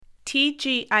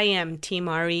TGIM, Team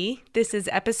RE. This is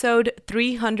episode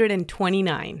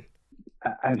 329.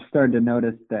 I've started to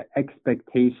notice that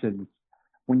expectations,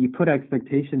 when you put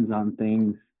expectations on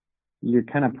things, you're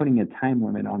kind of putting a time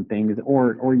limit on things,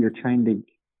 or you're trying to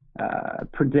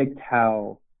predict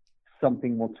how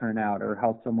something will turn out or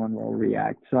how someone will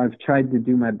react. So I've tried to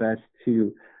do my best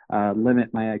to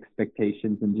limit my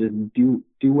expectations and just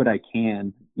do what I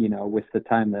can, with the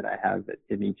time that I have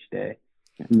in each day,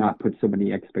 and not put so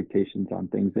many expectations on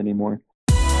things anymore.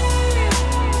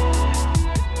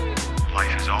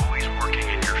 Life is always working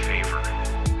in your favor.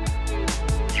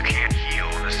 You can't heal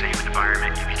in the same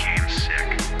environment you became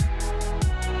sick.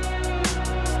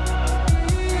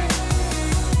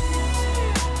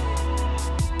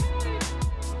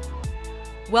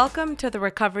 Welcome to the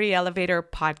Recovery Elevator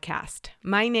podcast.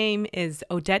 My name is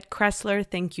Odette Kressler.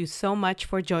 Thank you so much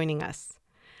for joining us.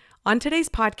 On today's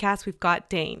podcast, we've got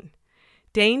Dane.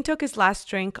 Dane took his last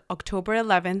drink October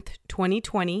 11th,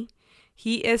 2020.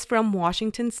 He is from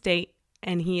Washington State,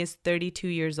 and he is 32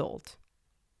 years old.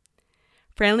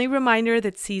 Friendly reminder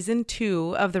that Season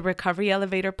 2 of the Recovery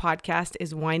Elevator podcast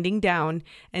is winding down,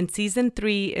 and Season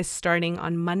 3 is starting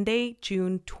on Monday,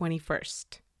 June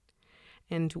 21st.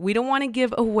 And we don't want to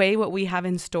give away what we have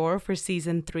in store for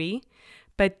Season 3,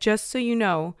 but just so you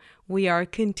know, we are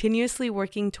continuously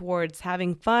working towards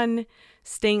having fun,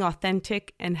 staying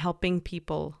authentic, and helping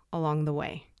people along the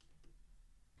way.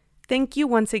 Thank you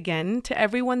once again to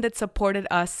everyone that supported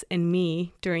us and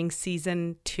me during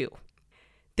Season 2.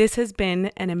 This has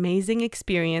been an amazing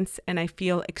experience, and I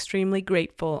feel extremely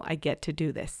grateful I get to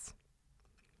do this.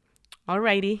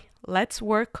 Alrighty, let's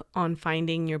work on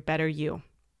finding your better you.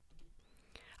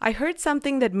 I heard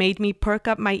something that made me perk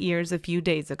up my ears a few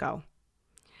days ago.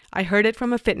 I heard it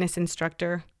from a fitness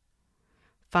instructor.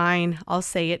 Fine, I'll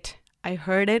say it. I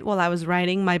heard it while I was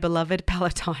riding my beloved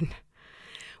Peleton.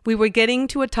 We were getting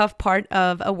to a tough part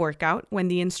of a workout when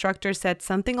the instructor said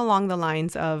something along the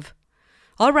lines of,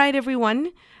 "All right,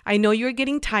 everyone, I know you're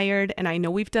getting tired and I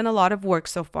know we've done a lot of work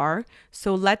so far,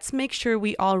 so let's make sure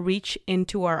we all reach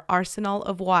into our arsenal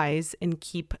of whys and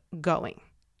keep going."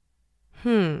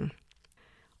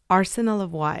 Arsenal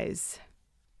of whys.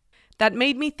 That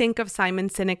made me think of Simon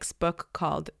Sinek's book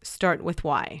called Start With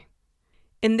Why.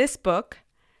 In this book,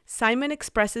 Simon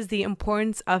expresses the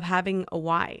importance of having a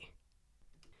why.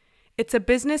 It's a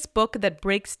business book that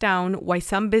breaks down why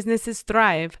some businesses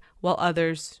thrive while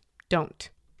others don't.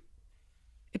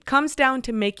 It comes down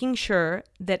to making sure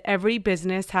that every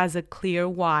business has a clear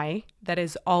why that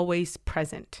is always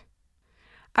present.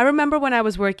 I remember when I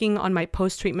was working on my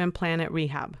post-treatment plan at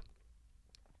rehab.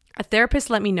 A therapist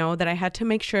let me know that I had to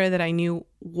make sure that I knew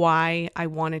why I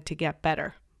wanted to get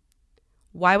better.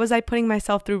 Why was I putting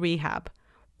myself through rehab?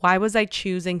 Why was I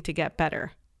choosing to get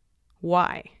better?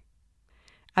 Why?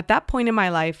 At that point in my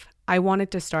life, I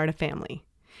wanted to start a family,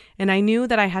 and I knew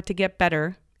that I had to get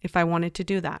better if I wanted to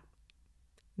do that.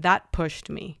 That pushed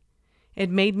me. It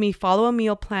made me follow a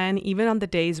meal plan even on the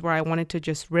days where I wanted to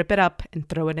just rip it up and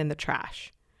throw it in the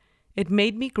trash. It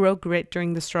made me grow grit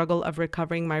during the struggle of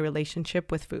recovering my relationship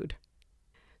with food.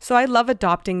 So I love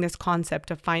adopting this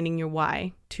concept of finding your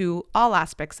why to all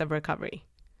aspects of recovery.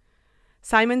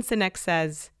 Simon Sinek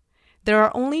says, "There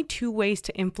are only two ways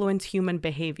to influence human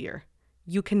behavior.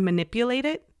 You can manipulate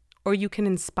it or you can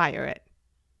inspire it."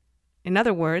 In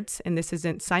other words, and this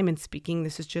isn't Simon speaking,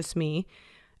 this is just me,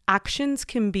 actions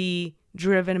can be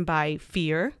driven by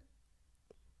fear,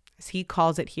 as he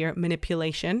calls it here,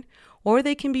 manipulation, or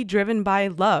they can be driven by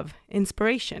love,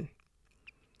 inspiration.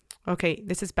 Okay,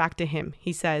 this is back to him.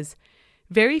 He says,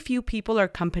 "Very few people or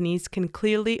companies can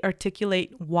clearly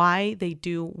articulate why they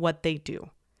do what they do.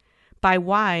 By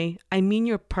why, I mean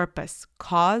your purpose,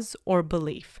 cause, or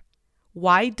belief.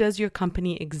 Why does your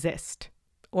company exist?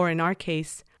 Or in our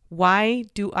case, why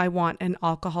do I want an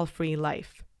alcohol-free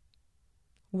life?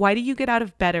 Why do you get out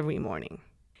of bed every morning?"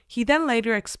 He then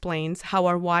later explains how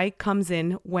our why comes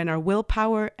in when our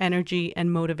willpower, energy, and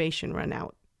motivation run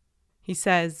out. He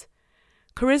says,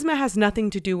 "Charisma has nothing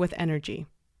to do with energy.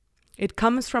 It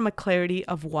comes from a clarity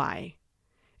of why.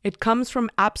 It comes from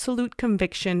absolute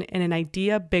conviction in an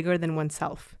idea bigger than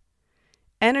oneself.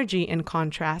 Energy, in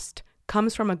contrast,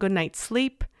 comes from a good night's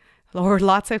sleep or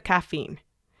lots of caffeine.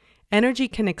 Energy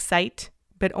can excite,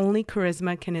 but only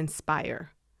charisma can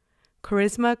inspire.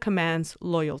 Charisma commands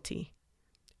loyalty.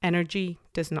 Energy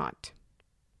does not."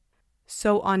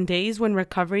 So on days when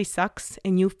recovery sucks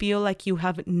and you feel like you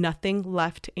have nothing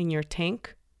left in your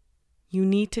tank, you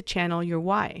need to channel your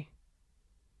why.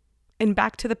 And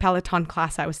back to the Peleton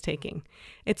class I was taking.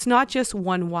 It's not just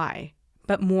one why,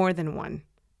 but more than one.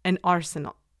 An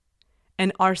arsenal.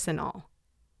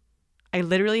 I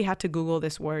literally had to Google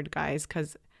this word, guys,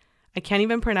 because I can't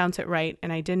even pronounce it right,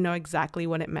 and I didn't know exactly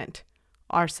what it meant.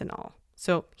 Arsenal.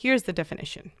 So here's the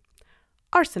definition.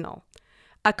 Arsenal,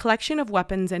 a collection of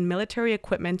weapons and military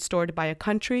equipment stored by a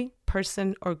country,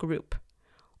 person, or group,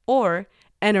 or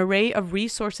an array of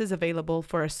resources available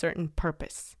for a certain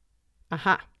purpose.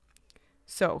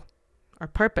 So, our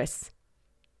purpose,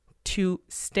 to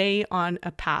stay on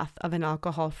a path of an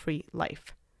alcohol-free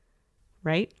life,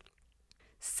 right?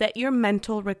 Set your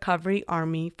mental recovery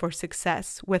army for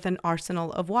success with an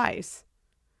arsenal of whys.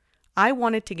 I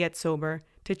wanted to get sober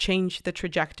to change the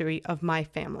trajectory of my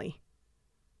family.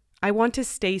 I want to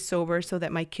stay sober so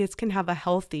that my kids can have a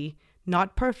healthy,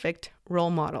 not perfect, role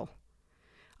model.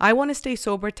 I want to stay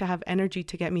sober to have energy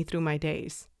to get me through my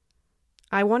days.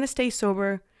 I want to stay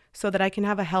sober so that I can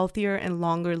have a healthier and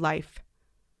longer life.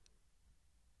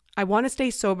 I want to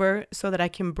stay sober so that I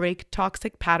can break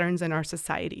toxic patterns in our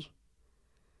society.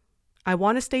 I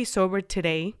want to stay sober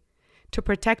today to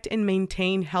protect and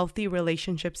maintain healthy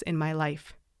relationships in my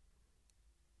life.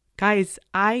 Guys,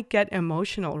 I get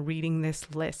emotional reading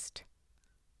this list.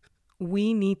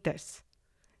 We need this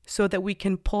so that we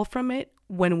can pull from it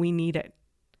when we need it,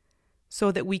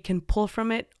 so that we can pull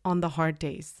from it on the hard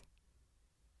days,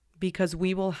 because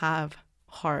we will have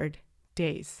hard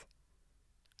days.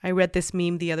 I read this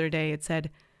meme the other day. It said,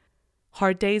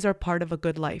 hard days are part of a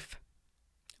good life.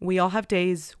 We all have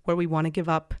days where we want to give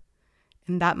up.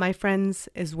 And that, my friends,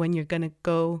 is when you're going to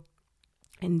go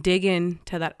and dig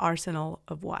into that arsenal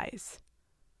of whys.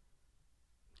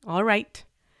 All right.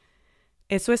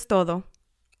 Eso es todo.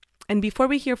 And before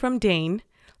we hear from Dane,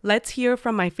 let's hear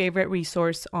from my favorite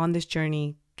resource on this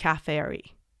journey, Cafe.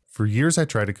 For years, I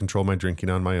tried to control my drinking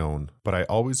on my own, but I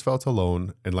always felt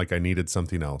alone and like I needed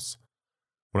something else.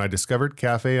 When I discovered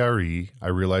Cafe RE, I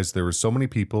realized there were so many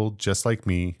people just like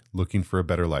me looking for a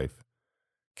better life.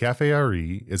 Cafe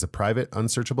RE is a private,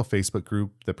 unsearchable Facebook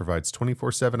group that provides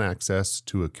 24/7 access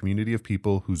to a community of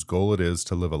people whose goal it is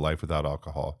to live a life without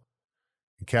alcohol.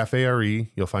 In Cafe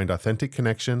RE, you'll find authentic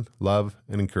connection, love,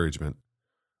 and encouragement.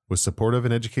 With supportive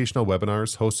and educational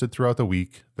webinars hosted throughout the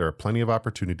week, there are plenty of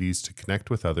opportunities to connect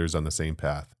with others on the same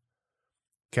path.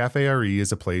 Cafe RE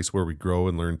is a place where we grow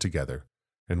and learn together.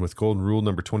 And with golden rule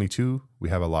number 22, we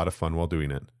have a lot of fun while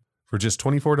doing it. For just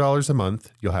 $24 a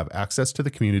month, you'll have access to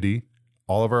the community,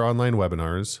 all of our online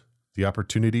webinars, the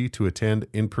opportunity to attend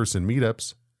in-person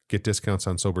meetups, get discounts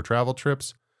on sober travel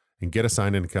trips, and get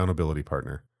assigned an accountability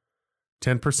partner.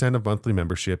 10% of monthly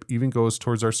membership even goes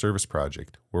towards our service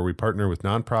project, where we partner with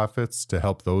nonprofits to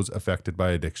help those affected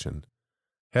by addiction.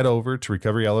 Head over to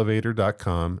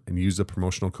recoveryelevator.com and use the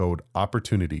promotional code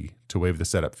OPPORTUNITY to waive the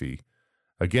setup fee.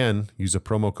 Again, use a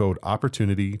promo code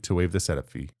OPPORTUNITY to waive the setup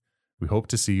fee. We hope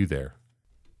to see you there.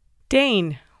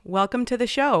 Dane, welcome to the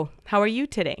show. How are you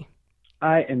today?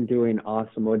 I am doing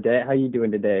awesome. Odette, how are you doing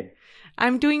today?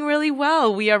 I'm doing really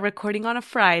well. We are recording on a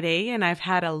Friday, and I've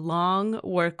had a long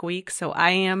work week, so I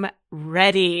am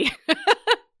ready.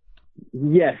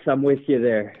 Yes, I'm with you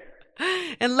there.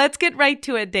 And let's get right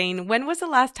to it, Dane. When was the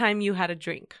last time you had a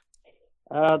drink?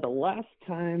 The last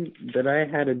time that I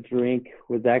had a drink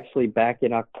was actually back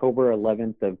in October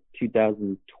 11th of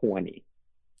 2020.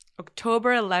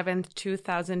 October 11th,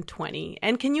 2020.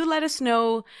 And can you let us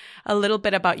know a little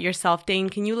bit about yourself, Dane?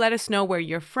 Can you let us know where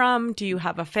you're from? Do you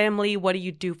have a family? What do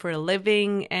you do for a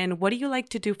living? And what do you like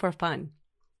to do for fun?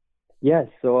 Yes,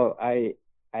 so I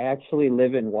actually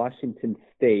live in Washington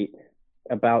State,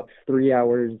 about 3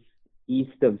 hours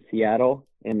east of Seattle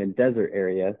in a desert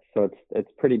area. So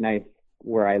it's pretty nice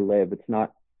where I live. It's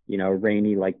not,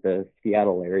 rainy like the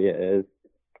Seattle area is.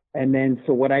 And then,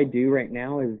 so what I do right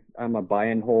now is I'm a buy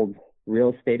and hold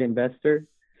real estate investor.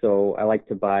 So I like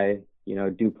to buy,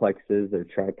 duplexes or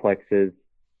triplexes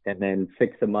and then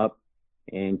fix them up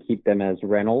and keep them as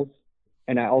rentals.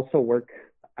 And I also work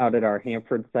out at our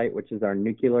Hanford site, which is our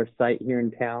nuclear site here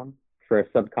in town, for a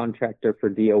subcontractor for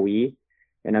DOE.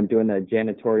 And I'm doing the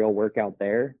janitorial work out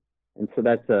there. And so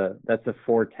that's a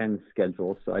 4-10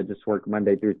 schedule. So I just work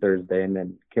Monday through Thursday and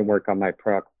then can work on my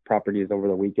properties over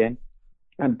the weekend.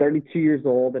 I'm 32 years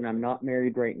old and I'm not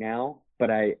married right now, but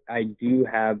I do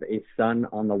have a son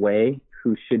on the way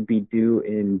who should be due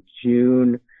in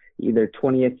June, either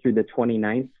 20th through the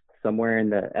 29th, somewhere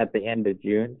at the end of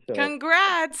June. So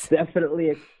congrats!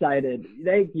 Definitely excited.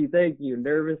 Thank you.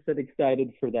 Nervous and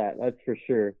excited for that. That's for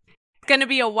sure. It's going to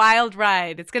be a wild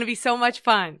ride. It's going to be so much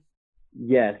fun.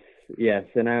 Yes.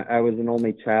 And I was an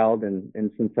only child, and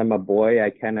since I'm a boy,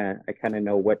 I kind of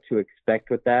know what to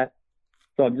expect with that.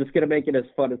 So I'm just going to make it as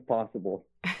fun as possible.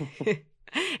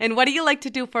 And what do you like to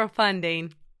do for fun,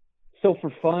 Dane? So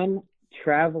for fun,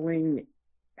 traveling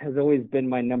has always been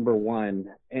my number one.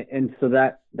 And so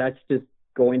that's just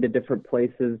going to different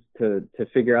places to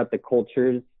figure out the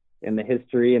cultures and the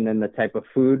history and then the type of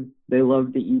food they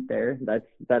love to eat there. That's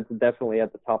definitely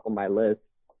at the top of my list.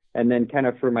 And then kind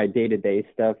of for my day-to-day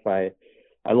stuff, I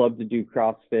love to do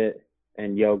CrossFit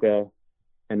and yoga,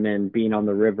 and then being on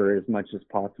the river as much as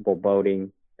possible,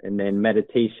 boating, and then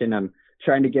meditation. I'm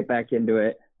trying to get back into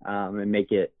it and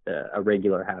make it a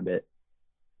regular habit.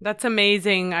 That's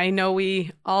amazing. I know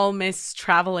we all miss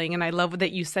traveling, and I love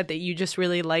that you said that you just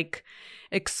really like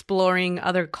exploring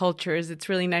other cultures. It's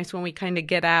really nice when we kind of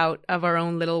get out of our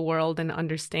own little world and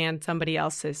understand somebody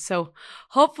else's. So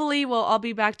hopefully we'll all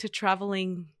be back to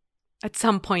traveling at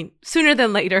some point, sooner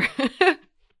than later.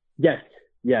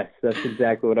 Yes, that's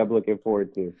exactly what I'm looking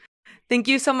forward to. Thank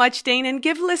you so much, Dane. And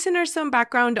give listeners some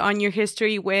background on your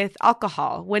history with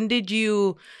alcohol. When did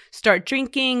you start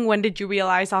drinking? When did you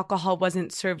realize alcohol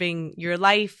wasn't serving your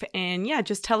life? And yeah,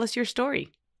 just tell us your story.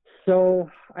 So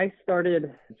I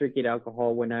started drinking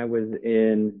alcohol when I was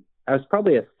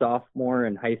probably a sophomore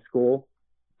in high school.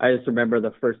 I just remember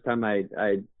the first time I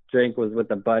drank was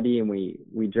with a buddy, and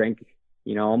we drank,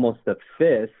 almost a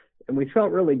fifth, and we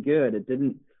felt really good. It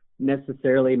didn't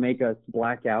necessarily make us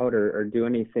black out or do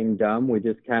anything dumb. We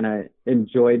just kind of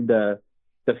enjoyed the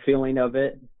feeling of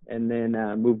it, and then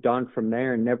moved on from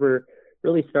there, and never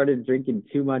really started drinking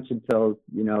too much until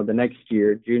the next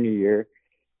year, junior year,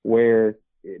 where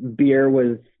beer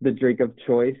was the drink of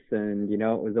choice, and it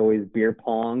was always beer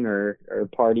pong or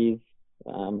parties.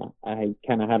 I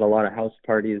kind of had a lot of house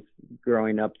parties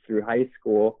growing up through high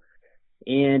school,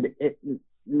 and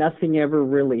nothing ever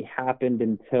really happened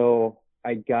until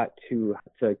I got to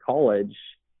college,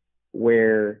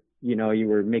 where you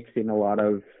were mixing a lot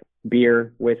of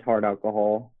beer with hard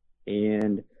alcohol,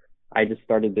 and I just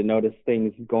started to notice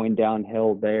things going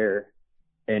downhill there.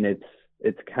 And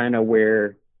it's kind of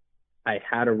where I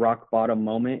had a rock bottom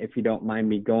moment, if you don't mind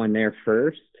me going there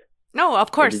first. No,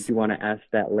 of course. Or did you want to ask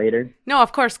that later? No,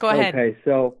 of course. Go ahead. Okay,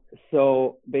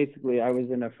 so basically I was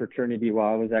in a fraternity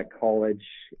while I was at college,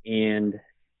 and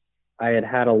I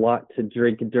had a lot to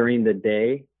drink during the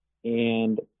day,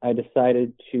 and I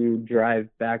decided to drive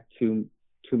back to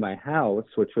my house,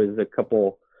 which was a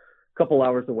couple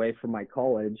hours away from my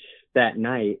college, that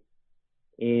night.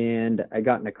 And I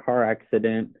got in a car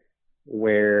accident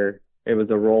where it was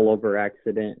a rollover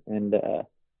accident, and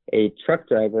a truck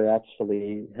driver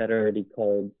actually had already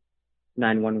called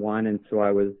 911, and so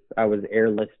I was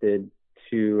airlifted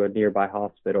to a nearby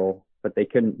hospital, but they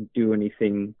couldn't do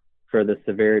anything for the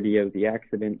severity of the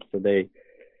accident, so they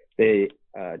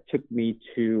took me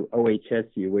to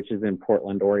OHSU, which is in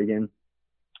Portland, Oregon.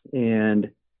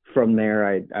 And from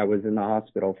there, I was in the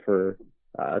hospital for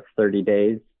 30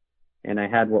 days, and I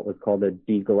had what was called a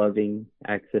degloving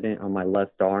accident on my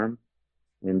left arm.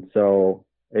 And so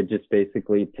it just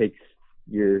basically takes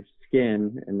your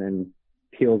skin and then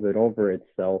peels it over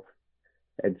itself.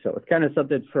 And so it's kind of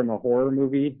something from a horror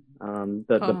movie.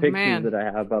 The pictures that I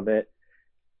have of it.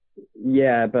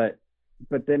 Yeah, but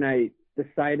then I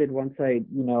decided once I,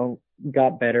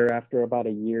 got better after about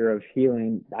a year of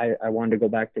healing, I wanted to go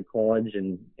back to college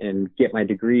and get my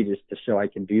degree just to show I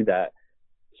can do that.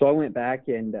 So I went back,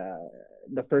 and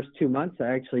the first 2 months I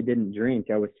actually didn't drink.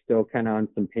 I was still kind of on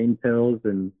some pain pills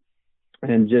and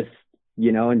just,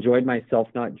 enjoyed myself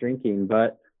not drinking.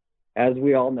 But as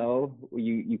we all know,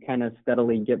 you kind of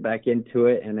steadily get back into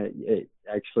it, and it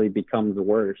actually becomes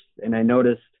worse. And I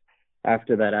noticed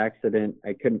after that accident,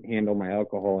 I couldn't handle my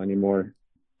alcohol anymore.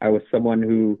 I was someone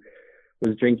who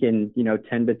was drinking,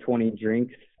 10 to 20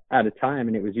 drinks at a time,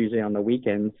 and it was usually on the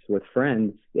weekends with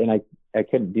friends, and I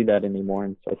couldn't do that anymore.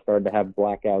 And so I started to have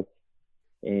blackouts,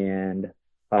 and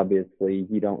obviously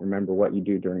you don't remember what you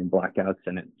do during blackouts,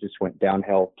 and it just went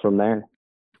downhill from there.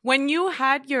 When you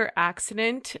had your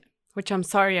accident, which I'm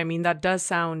sorry, I mean, that does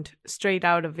sound straight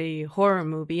out of a horror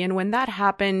movie. And when that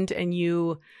happened and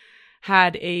you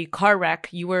had a car wreck,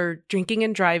 you were drinking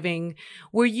and driving,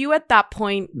 were you at that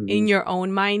point in your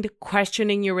own mind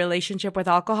questioning your relationship with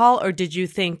alcohol? Or did you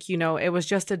think, it was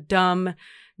just a dumb,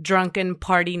 drunken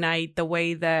party night, the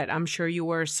way that I'm sure you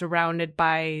were surrounded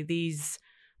by these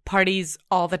parties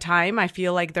all the time? I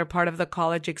feel like they're part of the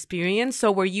college experience.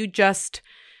 So were you just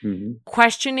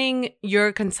questioning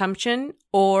your consumption,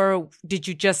 or did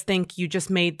you just think you just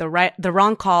made the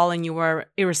wrong call and you were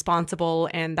irresponsible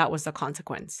and that was the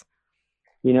consequence?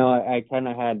 I kind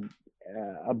of had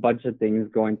a bunch of things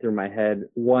going through my head.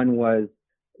 One was,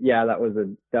 that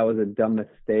was a dumb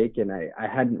mistake, and I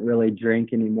hadn't really drank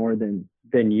any more than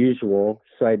usual.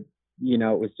 So it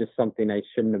was just something I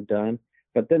shouldn't have done.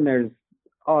 But then there's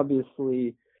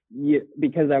obviously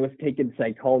because I was taking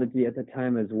psychology at the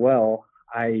time as well,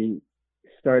 I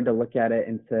started to look at it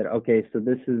and said, okay, so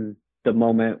this is the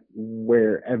moment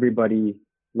where everybody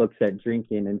looks at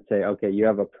drinking and say, okay, you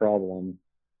have a problem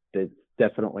that's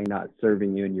definitely not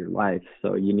serving you in your life,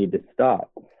 so you need to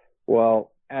stop.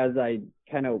 Well, as I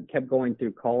kind of kept going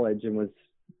through college and was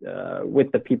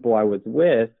with the people I was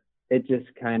with, it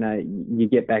just kind of, you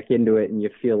get back into it and you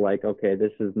feel like, okay,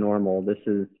 this is normal. This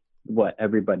is what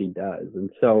everybody does. And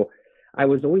so I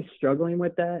was always struggling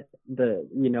with that. The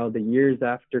years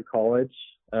after college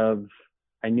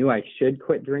I knew I should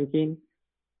quit drinking,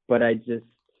 but I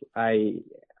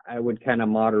would kind of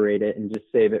moderate it and just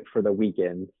save it for the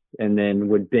weekends, and then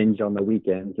would binge on the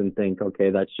weekends and think, okay,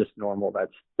 that's just normal.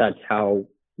 That's how,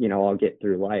 I'll get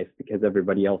through life because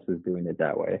everybody else is doing it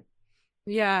that way.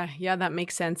 Yeah, that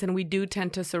makes sense. And we do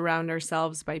tend to surround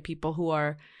ourselves by people who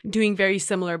are doing very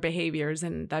similar behaviors,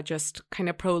 and that just kind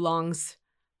of prolongs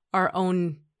our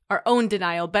own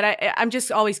denial. But I'm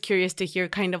just always curious to hear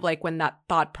kind of like when that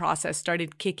thought process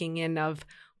started kicking in of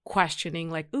questioning,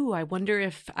 like, ooh, I wonder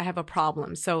if I have a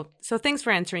problem. So thanks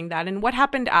for answering that. And what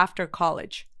happened after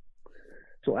college?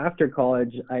 So after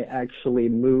college, I actually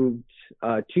moved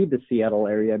to the Seattle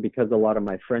area because a lot of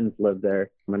my friends lived there,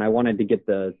 and I wanted to get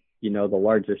the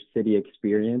larger city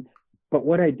experience. But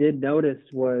what I did notice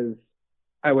was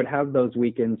I would have those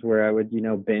weekends where I would,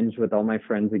 binge with all my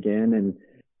friends again. And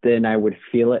then I would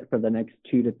feel it for the next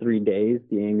 2 to 3 days,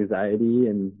 the anxiety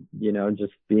and,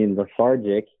 just being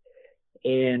lethargic.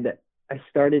 And I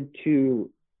started to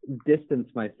distance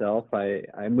myself.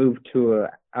 I moved to an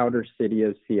outer city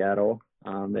of Seattle, the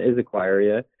Issaquah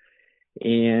area.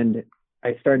 And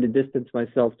I started to distance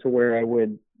myself to where I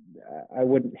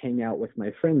wouldn't hang out with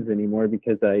my friends anymore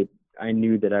because I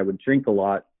knew that I would drink a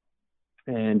lot,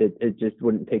 and it just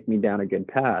wouldn't take me down a good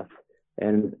path.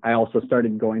 And I also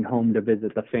started going home to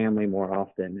visit the family more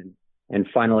often, and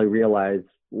finally realized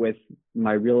with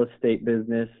my real estate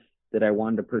business that I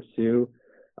wanted to pursue,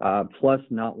 plus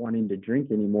not wanting to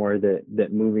drink anymore,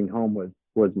 that moving home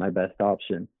was my best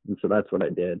option. And so that's what I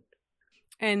did.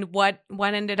 And what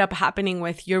ended up happening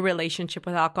with your relationship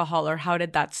with alcohol, or how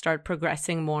did that start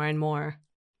progressing more and more?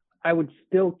 I would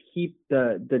still keep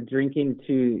the drinking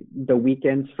to the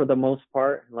weekends for the most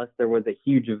part, unless there was a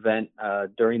huge event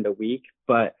during the week.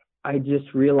 But I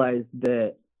just realized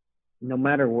that no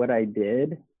matter what I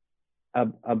did,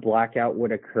 a blackout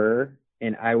would occur,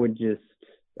 and I would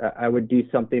do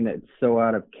something that's so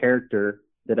out of character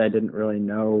that I didn't really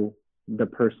know the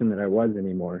person that I was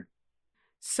anymore.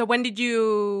 So when did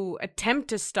you attempt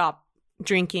to stop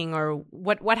drinking, or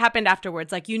what happened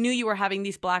afterwards? Like, you knew you were having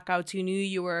these blackouts, you knew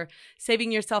you were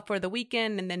saving yourself for the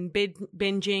weekend and then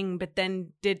binging, but then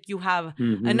did you have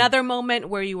another moment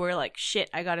where you were like,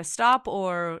 shit, I gotta stop?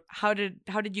 Or how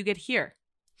did you get here?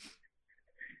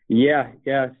 Yeah.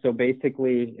 So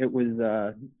basically it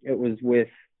was with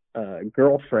a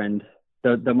girlfriend,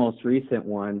 the most recent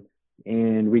one,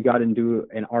 and we got into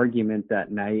an argument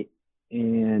that night,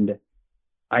 and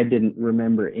I didn't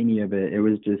remember any of it. It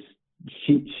was just,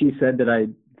 she said that I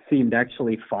seemed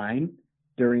actually fine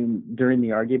during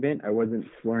the argument. I wasn't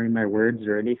slurring my words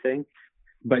or anything,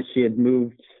 but she had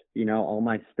moved, all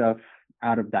my stuff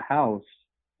out of the house.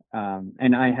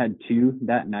 And I had too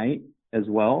that night as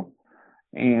well.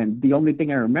 And the only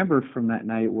thing I remember from that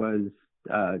night was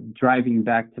driving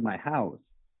back to my house.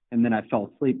 And then I fell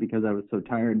asleep because I was so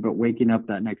tired. But waking up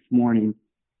that next morning,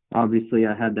 obviously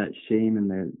I had that shame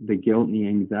and the guilt and the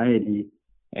anxiety.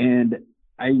 And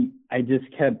I just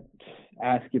kept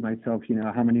asking myself,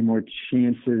 how many more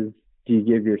chances do you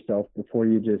give yourself before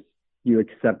you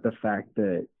accept the fact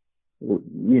that,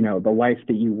 the life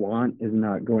that you want is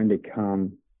not going to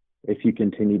come if you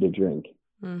continue to drink.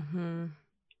 Mm-hmm.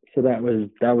 So that was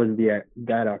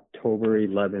that October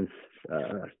 11th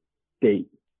date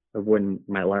of when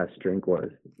my last drink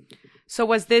was. So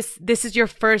was this is your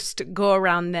first go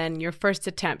around then, your first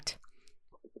attempt?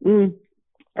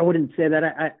 I wouldn't say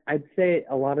that. I'd say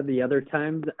a lot of the other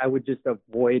times I would just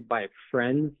avoid my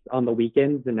friends on the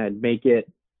weekends, and I'd make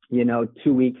it,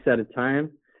 2 weeks at a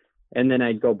time, and then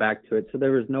I'd go back to it. So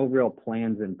there was no real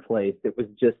plans in place. It was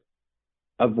just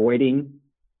avoiding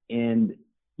and,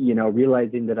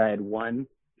 realizing that I had won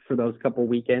for those couple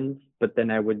weekends, but then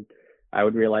I would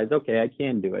realize, okay, I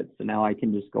can do it. So now I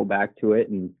can just go back to it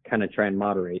and kind of try and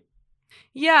moderate.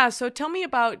 Yeah. So tell me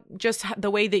about just the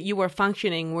way that you were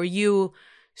functioning. Were you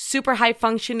super high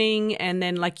functioning? And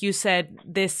then, like you said,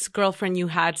 this girlfriend you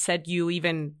had said you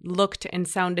even looked and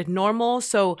sounded normal.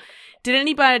 So did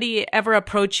anybody ever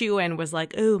approach you and was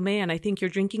like, oh man, I think you're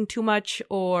drinking too much?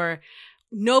 Or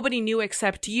nobody knew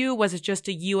except you? Was it just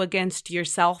a you against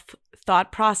yourself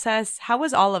thought process? How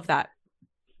was all of that?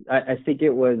 I think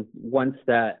it was once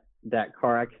that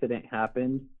car accident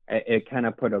happened, it kind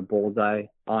of put a bullseye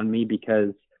on me,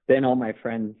 because then all my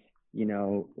friends,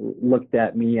 looked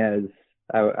at me as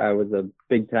I was a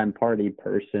big time party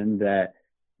person that,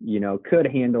 could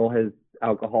handle his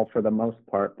alcohol for the most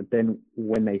part. But then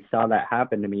when they saw that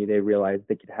happen to me, they realized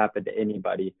it could happen to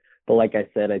anybody. But like I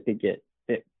said, I think it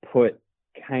put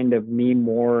kind of me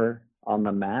more on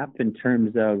the map in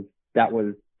terms of that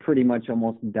was pretty much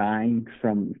almost dying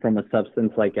from a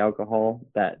substance like alcohol.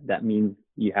 That means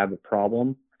you have a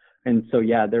problem. And so,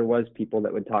 yeah, there was people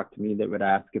that would talk to me that would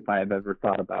ask if I have ever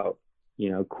thought about,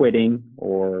 quitting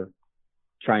or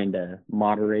trying to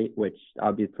moderate, which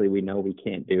obviously we know we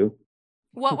can't do.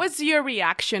 What was your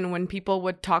reaction when people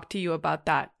would talk to you about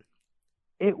that?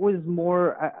 It was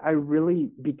more, I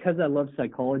really, because I love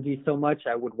psychology so much,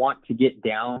 I would want to get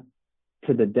down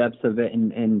to the depths of it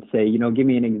and say, give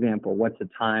me an example. What's a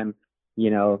time,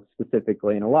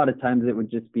 specifically? And a lot of times it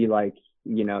would just be like,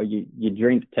 you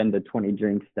drink 10 to 20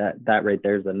 drinks, that right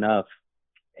there is enough.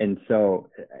 And so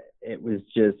it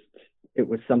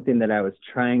was something that I was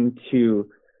trying to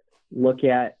look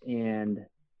at and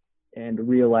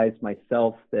realize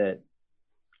myself that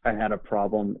I had a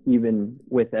problem, even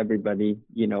with everybody,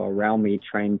 around me,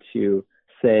 trying to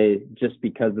say just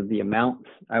because of the amounts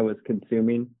I was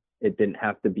consuming, it didn't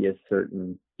have to be a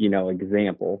certain,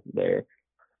 example there.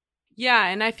 Yeah.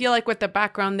 And I feel like with the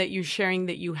background that you're sharing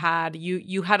that you had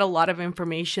a lot of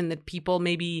information that people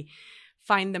maybe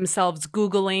find themselves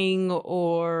Googling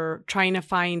or trying to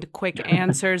find quick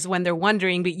answers when they're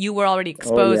wondering, but you were already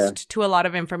exposed to a lot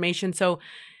of information. So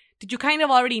did you kind of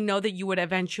already know that you would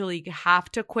eventually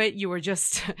have to quit? It was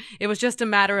just a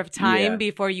matter of time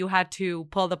before you had to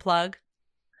pull the plug?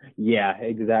 Yeah,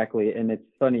 exactly. And it's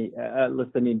funny,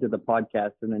 listening to the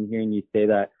podcast and then hearing you say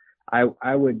that,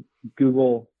 I would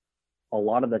Google a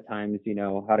lot of the times,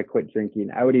 how to quit drinking.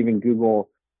 I would even Google,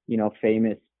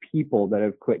 famous people that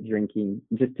have quit drinking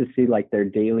just to see like their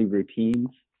daily routines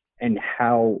and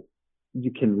how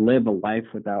you can live a life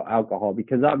without alcohol.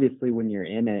 Because obviously when you're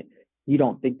in it, you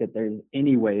don't think that there's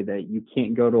any way that you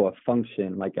can't go to a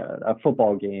function like a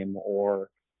football game or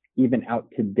even out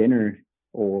to dinner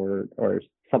or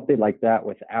something like that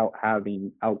without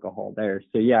having alcohol there.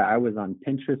 So yeah, I was on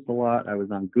Pinterest a lot. I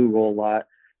was on Google a lot.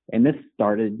 And this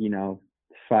started,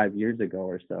 5 years ago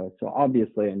or so. So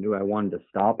obviously I knew I wanted to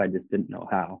stop. I just didn't know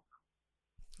how.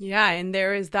 Yeah. And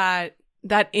there is that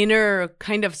inner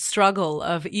kind of struggle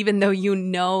of, even though you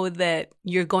know that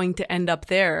you're going to end up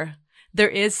there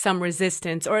is some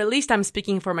resistance, or at least I'm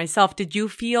speaking for myself. Did you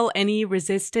feel any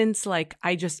resistance? Like,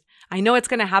 I know it's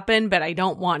going to happen, but I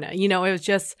don't want to, it was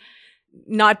just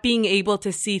not being able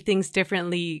to see things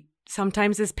differently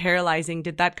sometimes is paralyzing.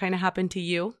 Did that kind of happen to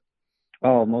you?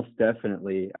 Oh, most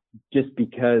definitely. Just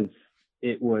because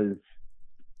it was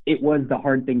the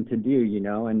hard thing to do,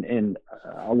 and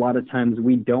a lot of times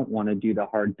we don't want to do the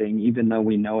hard thing, even though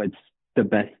we know it's the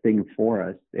best thing for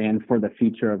us and for the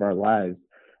future of our lives.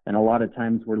 And a lot of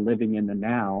times we're living in the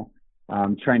now,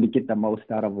 trying to get the most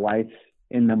out of life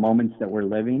in the moments that we're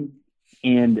living.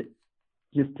 And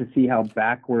just to see how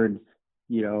backwards,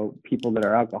 people that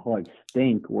are alcoholics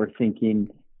think, we're thinking,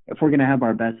 if we're going to have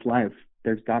our best life,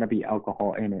 there's got to be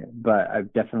alcohol in it. But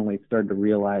I've definitely started to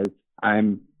realize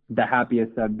I'm the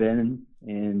happiest I've been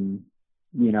in,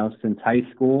 since high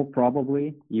school,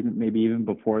 probably, maybe even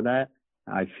before that.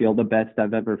 I feel the best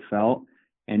I've ever felt.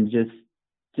 And just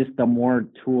the more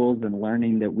tools and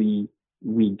learning that we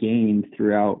gained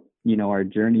throughout, our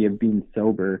journey of being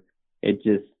sober, it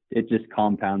just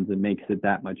compounds and makes it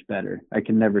that much better. I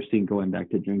can never see going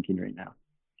back to drinking right now.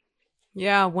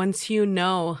 Yeah, once you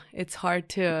know, it's hard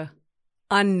to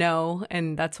unknow.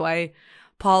 And that's why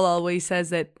Paul always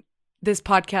says that this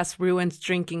podcast ruins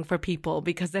drinking for people,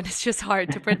 because then it's just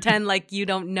hard to pretend like you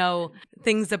don't know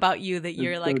things about you that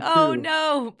you're like, oh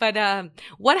no. But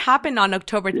what happened on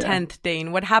October 10th,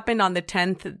 Dane? What happened on the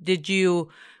 10th? Did you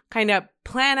kind of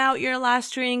plan out your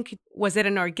last drink? Was it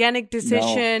an organic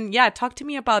decision? No. Yeah, talk to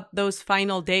me about those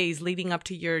final days leading up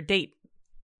to your date.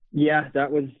 Yeah, that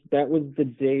was the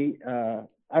date.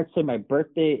 Actually, my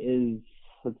birthday is,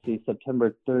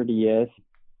 September 30th.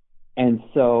 And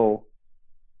so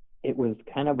it was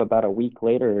kind of about a week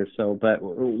later or so. But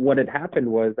what had happened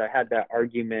was I had that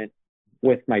argument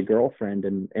with my girlfriend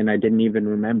and I didn't even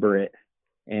remember it.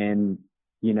 And,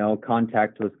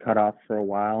 contact was cut off for a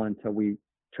while until we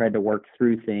tried to work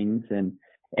through things.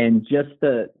 And just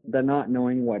the not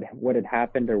knowing what had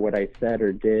happened or what I said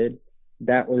or did,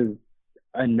 that was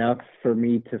enough for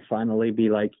me to finally be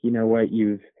like, you know what,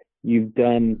 you've you've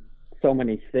done so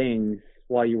many things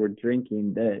while you were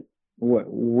drinking that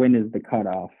when is the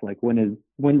cutoff? Like when's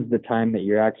the time that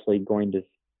you're actually going to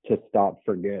stop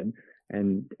for good?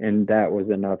 And that was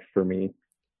enough for me.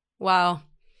 Wow.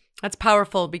 That's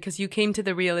powerful because you came to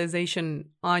the realization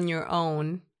on your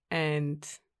own. And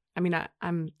I mean,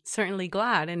 I'm certainly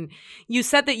glad. And you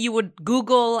said that you would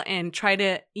Google and try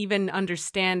to even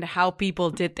understand how people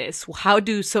did this. How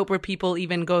do sober people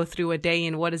even go through a day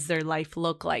and what does their life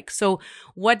look like? So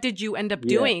what did you end up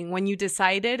doing when you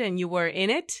decided and you were in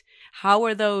it? How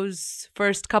were those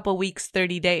first couple weeks,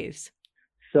 30 days?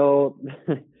 So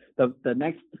the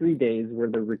next 3 days were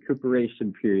the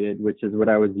recuperation period, which is what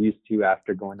I was used to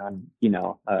after going on,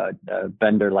 a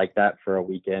bender like that for a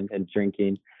weekend and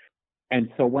drinking. And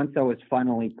so once I was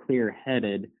finally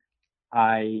clear-headed,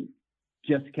 I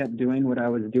just kept doing what I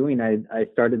was doing. I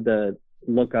started to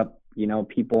look up,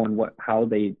 people and how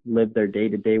they live their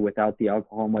day-to-day without the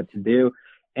alcohol and what to do.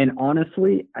 And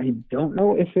honestly, I don't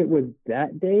know if it was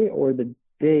that day or the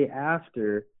day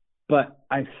after, but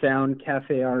I found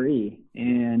Cafe RE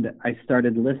and I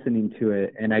started listening to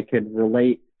it, and I could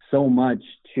relate so much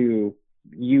to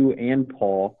you and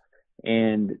Paul.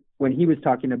 And when he was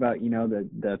talking about,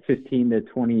 the 15 to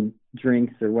 20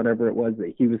 drinks or whatever it was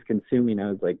that he was consuming,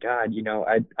 I was like, God,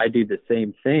 I do the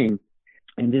same thing.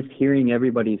 And just hearing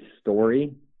everybody's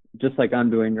story, just like I'm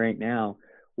doing right now,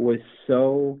 was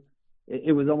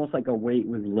it was almost like a weight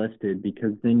was lifted,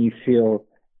 because then you feel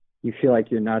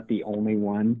like you're not the only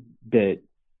one that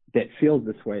feels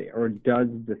this way or does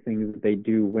the things that they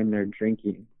do when they're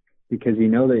drinking, because you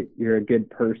know that you're a good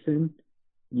person.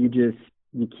 You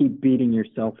keep beating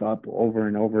yourself up over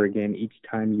and over again each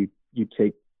time you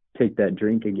take that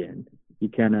drink again.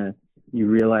 You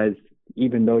realize,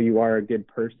 even though you are a good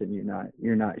person,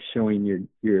 you're not showing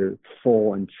your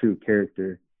full and true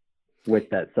character with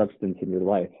that substance in your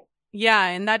life. Yeah,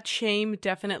 and that shame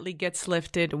definitely gets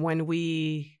lifted when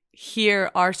we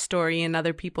hear our story and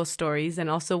other people's stories, and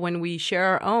also when we share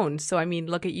our own. So, I mean,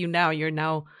 look at you now. You're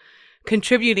now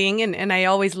contributing, and I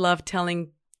always love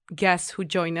telling guests who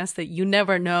join us that you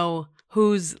never know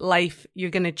whose life you're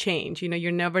going to change.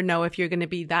 You never know if you're going to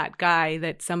be that guy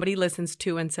that somebody listens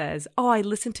to and says, oh, I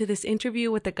listened to this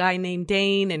interview with a guy named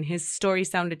Dane and his story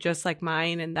sounded just like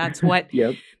mine. And that's what,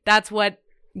 that's what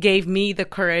gave me the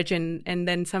courage. And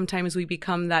then sometimes we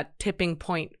become that tipping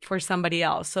point for somebody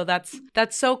else. So that's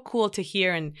so cool to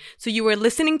hear. And so you were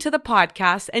listening to the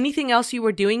podcast. Anything else you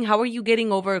were doing? How are you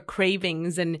getting over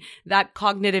cravings and that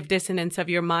cognitive dissonance of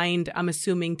your mind? I'm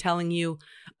assuming telling you,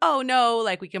 oh no,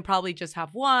 like we can probably just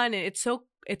have one. And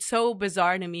it's so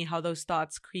bizarre to me how those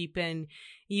thoughts creep in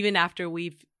even after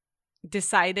we've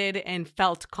decided and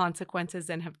felt consequences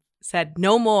and have said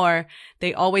no more.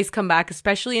 They always come back,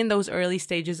 especially in those early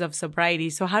stages of sobriety.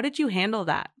 So how did you handle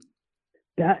that?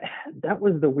 That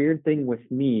was the weird thing with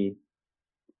me,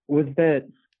 was that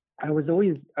I was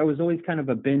always kind of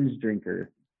a binge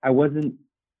drinker. I wasn't,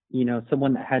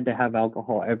 someone that had to have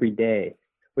alcohol every day,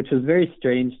 which was very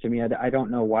strange to me. I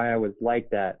don't know why I was like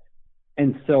that.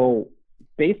 And so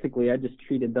basically I just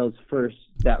treated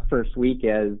that first week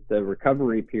as the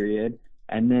recovery period,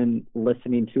 and then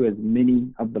listening to as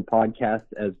many of the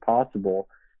podcasts as possible,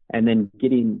 and then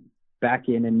getting back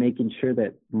in and making sure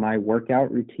that my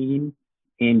workout routine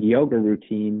and yoga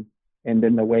routine, and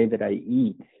then the way that I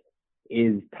eat,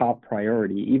 is top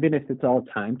priority. Even if it's all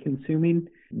time consuming,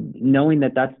 knowing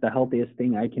that that's the healthiest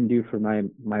thing I can do for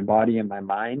my body and my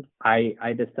mind, I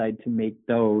decide to make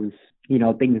those,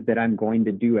 things that I'm going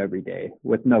to do every day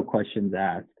with no questions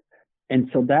asked. And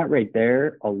so that right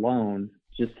there alone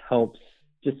just helps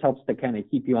to kind of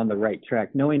keep you on the right track,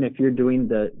 knowing if you're doing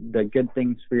the good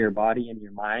things for your body and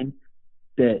your mind,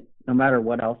 that no matter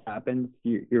what else happens,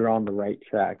 you're on the right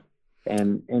track.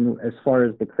 And as far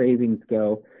as the cravings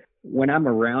go, when I'm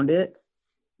around it,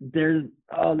 there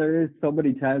is so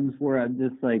many times where I'm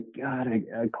just like, God,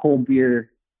 a cold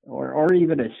beer or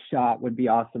even a shot would be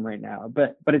awesome right now.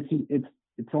 But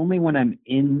it's only when I'm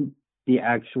in the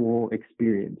actual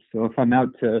experience. So if I'm out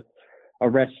to a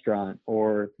restaurant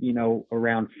or,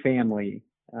 around family,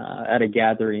 at a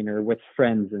gathering or with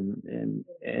friends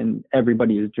and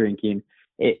everybody is drinking,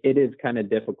 it is kind of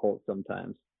difficult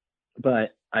sometimes.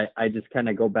 But I just kind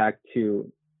of go back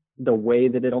to the way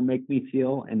that it'll make me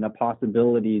feel and the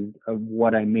possibilities of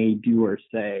what I may do or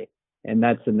say. And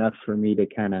that's enough for me to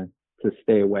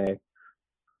stay away.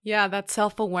 Yeah, that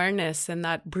self-awareness and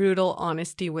that brutal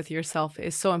honesty with yourself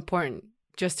is so important,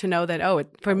 just to know that,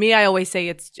 for me, I always say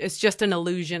it's just an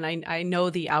illusion. I know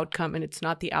the outcome, and it's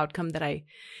not the outcome that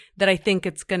I think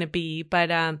it's going to be.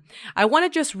 But I want to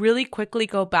just really quickly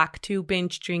go back to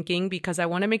binge drinking, because I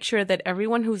want to make sure that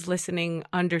everyone who's listening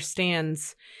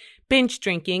understands binge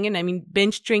drinking. And I mean,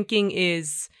 binge drinking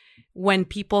is when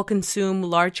people consume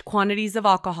large quantities of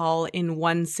alcohol in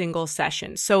one single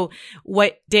session. So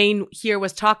what Dane here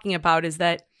was talking about is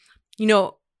that,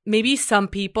 maybe some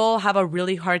people have a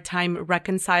really hard time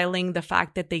reconciling the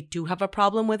fact that they do have a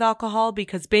problem with alcohol,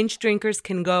 because binge drinkers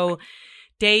can go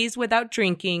days without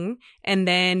drinking, and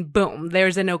then boom,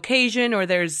 there's an occasion, or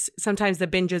sometimes the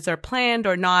binges are planned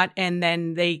or not, and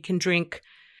then they can drink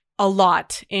a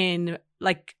lot in,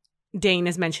 like Dane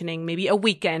is mentioning, maybe a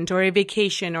weekend or a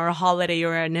vacation or a holiday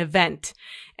or an event.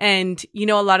 And,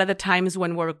 a lot of the times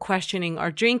when we're questioning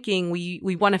our drinking,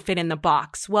 we want to fit in the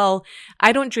box. Well,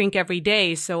 I don't drink every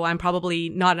day, so I'm probably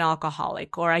not an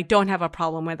alcoholic, or I don't have a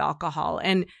problem with alcohol.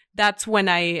 And that's when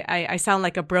I sound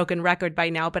like a broken record by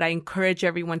now, but I encourage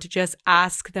everyone to just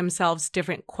ask themselves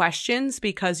different questions,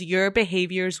 because your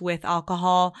behaviors with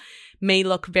alcohol may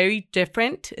look very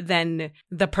different than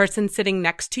the person sitting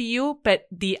next to you, but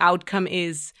the outcome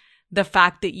is the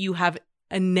fact that you have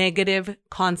a negative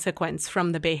consequence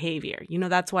from the behavior.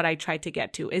 That's what I try to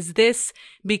get to. Is this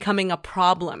becoming a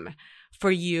problem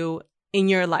for you in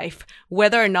your life?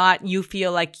 Whether or not you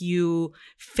feel like you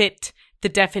fit the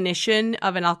definition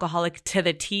of an alcoholic to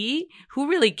the T, who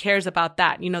really cares about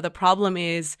that? The problem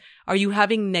is, are you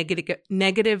having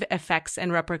negative effects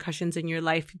and repercussions in your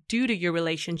life due to your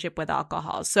relationship with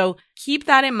alcohol? So keep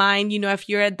that in mind. If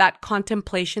you're at that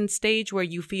contemplation stage where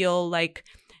you feel like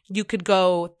you could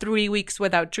go 3 weeks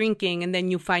without drinking, and then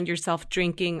you find yourself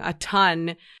drinking a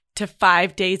ton to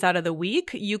 5 days out of the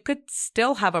week, you could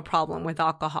still have a problem with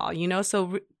alcohol,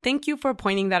 So thank you for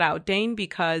pointing that out, Dane,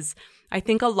 because I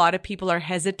think a lot of people are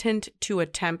hesitant to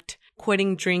attempt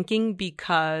quitting drinking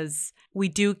because we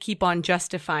do keep on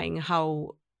justifying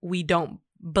how we don't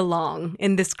belong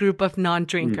in this group of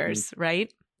non-drinkers,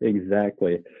 right?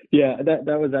 Exactly. Yeah,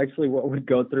 that was actually what would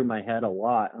go through my head a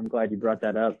lot. I'm glad you brought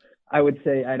that up. I would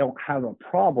say I don't have a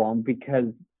problem because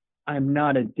I'm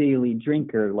not a daily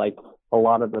drinker like a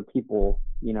lot of the people,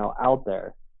 out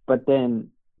there. But then,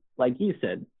 like you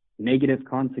said, negative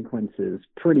consequences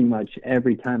pretty much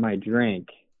every time I drank.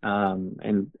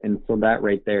 And so that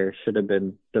right there should have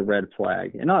been the red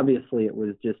flag. And obviously it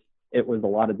was a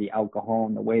lot of the alcohol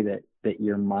and the way that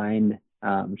your mind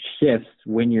shifts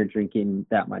when you're drinking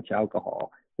that much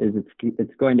alcohol.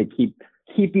 It's going to keep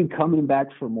you coming back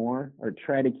for more, or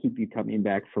try to keep you coming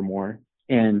back for more.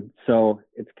 And so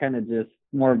it's kind of just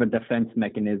more of a defense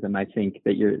mechanism, I think,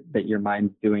 that your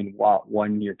mind's doing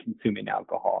when you're consuming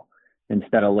alcohol,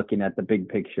 instead of looking at the big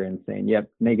picture and saying, yep,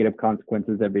 negative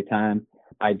consequences every time.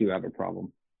 I do have a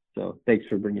problem. So thanks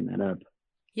for bringing that up.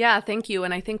 Yeah, thank you.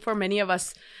 And I think for many of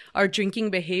us, our drinking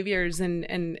behaviors and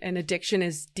addiction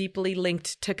is deeply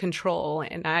linked to control.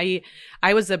 And I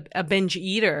was a binge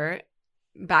eater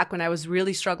back when I was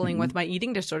really struggling with my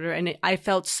eating disorder. And I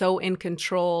felt so in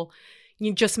control,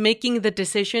 just making the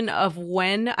decision of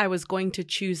when I was going to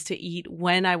choose to eat,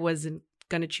 when I wasn't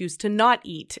going to choose to not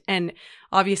eat. And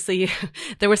obviously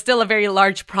there was still a very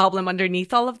large problem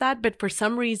underneath all of that, but for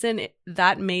some reason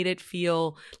that made it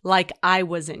feel like I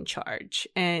was in charge,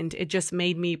 and it just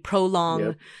made me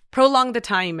prolong the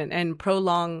time and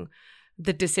prolong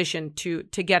the decision to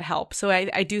get help. So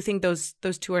I do think those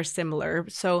two are similar.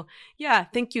 So yeah,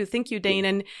 thank you, Dane.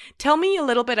 And tell me a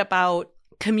little bit about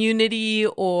community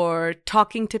or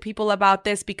talking to people about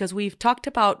this, because we've talked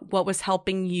about what was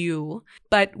helping you,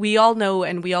 but we all know,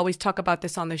 and we always talk about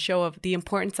this on the show, of the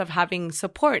importance of having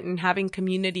support and having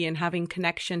community and having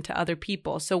connection to other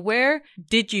people. So where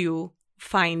did you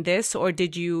find this, or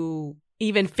did you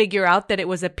even figure out that it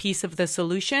was a piece of the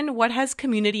solution? What has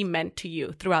community meant to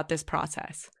you throughout this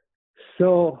process?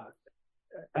 So,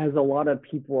 as a lot of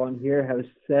people on here have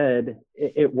said,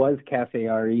 it was Cafe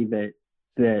RE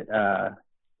that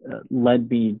led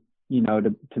me,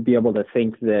 to be able to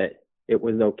think that it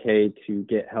was okay to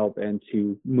get help and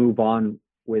to move on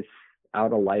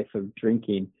without a life of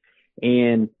drinking.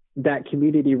 And that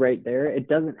community right there, it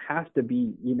doesn't have to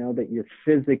be, that you're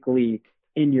physically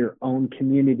in your own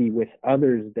community with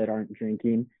others that aren't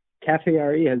drinking. Cafe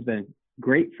RE has been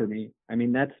great for me. I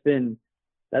mean, that's been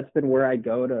where I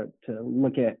go to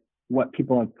look at what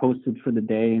people have posted for the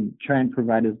day and try and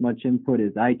provide as much input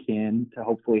as I can to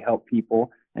hopefully help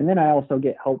people. And then I also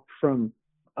get help from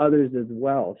others as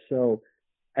well. So,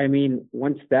 I mean,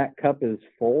 once that cup is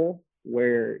full,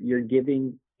 where you're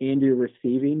giving and you're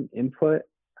receiving input,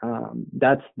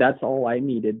 that's all I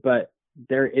needed. But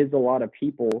there is a lot of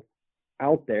people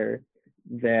out there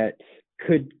that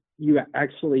could you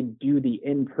actually do the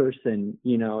in-person,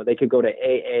 they could go to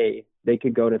AA, they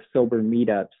could go to sober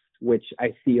meetups, which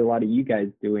I see a lot of you guys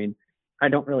doing. I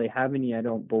don't really have any, I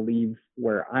don't believe,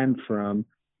 where I'm from,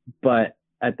 but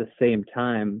at the same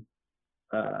time,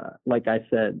 like I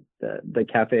said, the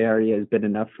cafe area has been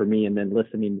enough for me, and then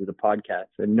listening to the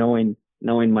podcast and knowing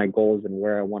my goals and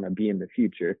where I want to be in the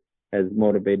future has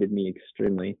motivated me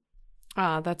extremely.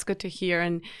 That's good to hear.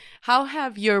 And how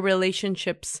have your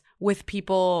relationships with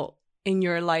people in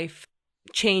your life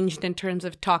changed in terms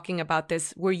of talking about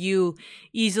this? Were you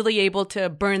easily able to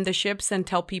burn the ships and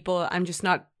tell people, I'm just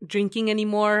not drinking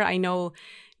anymore? I know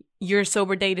your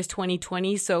sober date is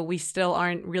 2020, so we still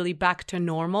aren't really back to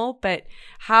normal. But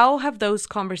how have those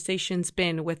conversations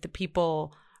been with the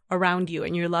people around you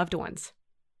and your loved ones?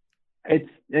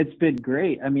 It's been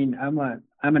great. I mean, I'm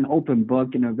an open book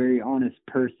and a very honest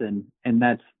person, and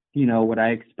that's what I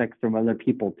expect from other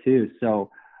people too.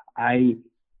 So I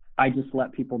just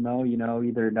let people know,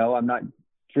 either no, I'm not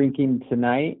drinking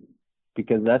tonight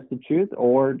because that's the truth,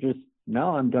 or just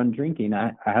no, I'm done drinking.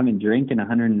 I haven't drank in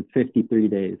 153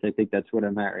 days. I think that's what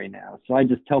I'm at right now. So I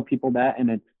just tell people that,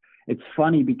 and it's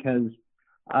funny because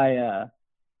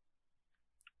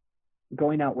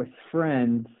going out with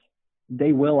friends,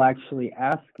 they will actually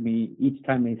ask me each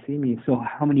time they see me, so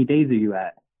how many days are you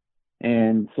at?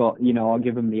 And so, I'll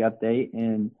give them the update.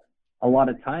 And a lot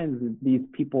of times these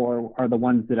people are the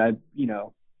ones that I,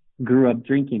 grew up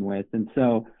drinking with. And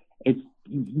so it's,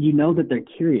 that they're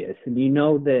curious, and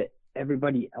that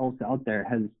everybody else out there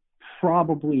has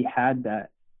probably had that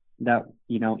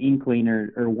inkling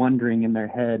or wondering in their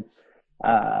head,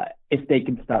 if they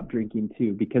can stop drinking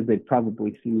too, because they'd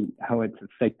probably see how it's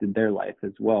affected their life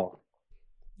as well.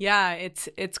 Yeah,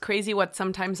 it's crazy what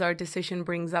sometimes our decision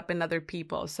brings up in other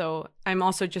people. So I'm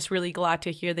also just really glad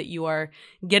to hear that you are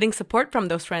getting support from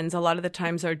those friends. A lot of the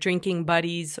times our drinking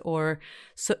buddies or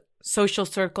social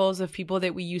circles of people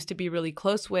that we used to be really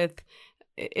close with,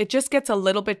 it just gets a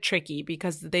little bit tricky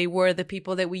because they were the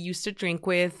people that we used to drink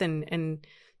with. And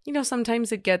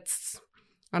sometimes it gets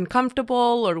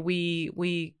uncomfortable, or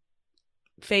we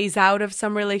phase out of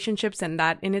some relationships, and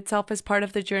that in itself is part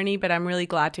of the journey. But I'm really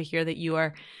glad to hear that you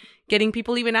are getting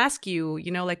people even ask you,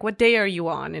 like, what day are you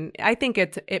on? And I think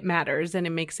it matters, and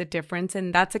it makes a difference,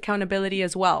 and that's accountability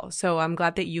as well. So I'm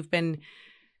glad that you've been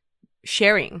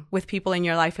sharing with people in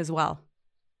your life as well.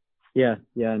 Yeah.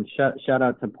 And shout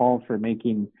out to Paul for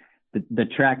making the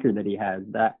tracker that he has.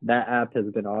 That app has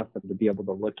been awesome to be able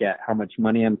to look at how much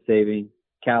money I'm saving,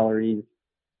 calories,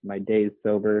 my days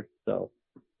sober. So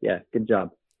yeah, good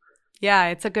job. Yeah,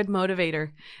 it's a good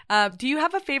motivator. Do you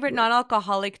have a favorite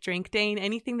non-alcoholic drink, Dane?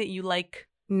 Anything that you like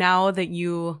now that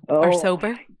you are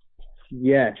sober?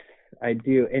 Yes, I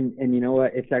do. And you know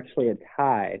what? It's actually a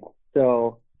tie.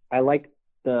 So I like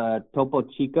the Topo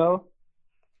Chico,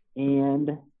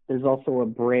 and there's also a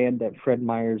brand that Fred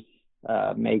Meyer's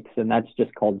makes, and that's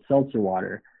just called seltzer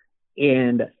water.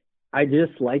 And I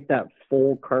just like that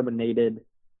full carbonated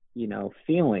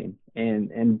feeling,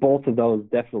 and both of those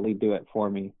definitely do it for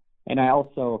me. And I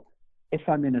also, if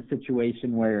I'm in a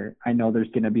situation where I know there's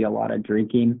going to be a lot of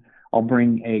drinking, I'll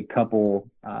bring a couple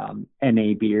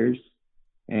NA beers,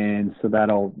 and so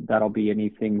that'll be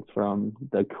anything from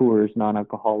the Coors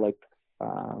non-alcoholic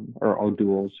or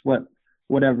O'Doul's,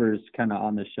 whatever's kind of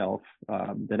on the shelf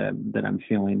that I'm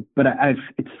feeling. But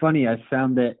it's funny, I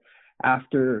found that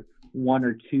after one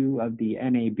or two of the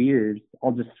NA beers,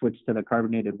 I'll just switch to the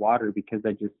carbonated water because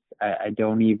I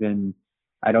don't even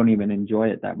enjoy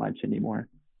it that much anymore.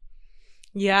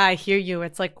 Yeah, I hear you.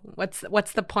 It's like, what's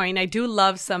the point? I do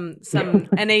love some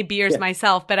NA beers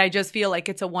myself, but I just feel like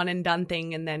it's a one and done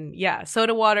thing. And then,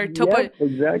 soda water,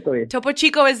 exactly. Topo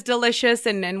Chico is delicious.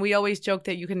 And we always joke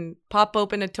that you can pop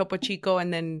open a Topo Chico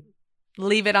and then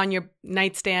leave it on your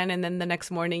nightstand. And then the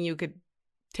next morning you could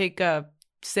take a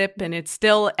sip and it's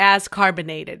still as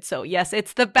carbonated. So yes,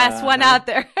 it's the best one out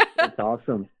there. It's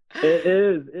awesome. It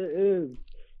is.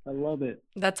 I love it.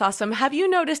 That's awesome. Have you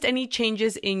noticed any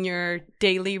changes in your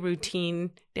daily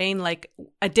routine, Dane? Like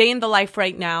a day in the life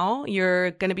right now, you're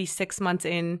going to be 6 months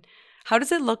in. How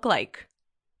does it look like?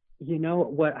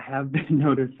 What I have been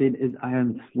noticing is I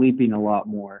am sleeping a lot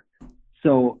more.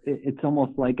 So it's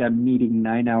almost like I'm needing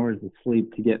 9 hours of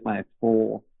sleep to get my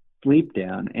full sleep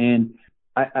down. And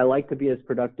I like to be as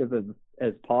productive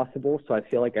as possible. So I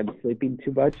feel like I'm sleeping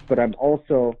too much, but I'm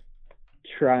also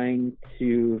trying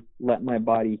to let my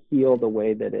body heal the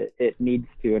way that it needs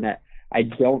to. And I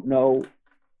don't know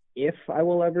if I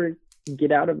will ever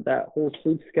get out of that whole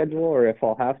sleep schedule or if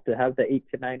I'll have to have the 8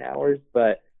 to 9 hours.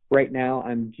 But right now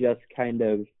I'm just kind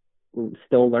of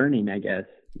still learning, I guess.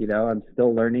 I'm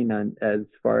still learning on as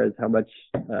far as how much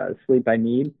sleep I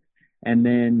need. And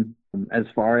then as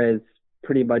far as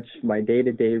pretty much my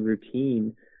day-to-day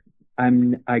routine,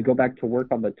 I go back to work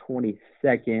on the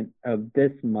 22nd of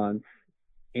this month.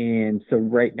 And so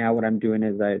right now what I'm doing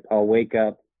is I'll wake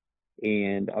up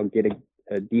and I'll get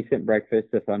a decent breakfast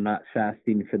if I'm not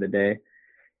fasting for the day,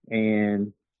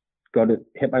 and go to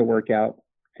hit my workout.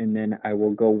 And then I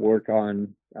will go work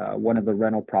on one of the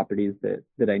rental properties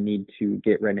that I need to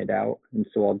get rented out. And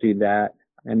so I'll do that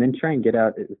and then try and get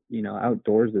out,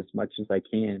 outdoors as much as I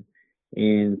can.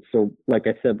 And so, like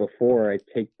I said before, I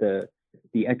take the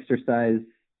exercise,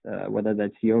 whether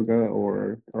that's yoga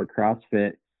or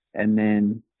CrossFit, and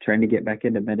then trying to get back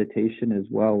into meditation as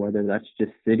well, whether that's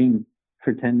just sitting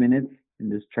for 10 minutes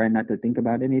and just trying not to think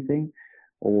about anything,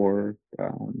 or,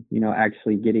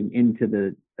 actually getting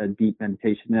into a deep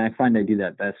meditation. And I find I do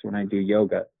that best when I do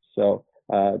yoga. So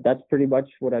that's pretty much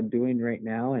what I'm doing right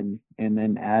now. And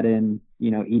then add in,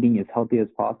 eating as healthy as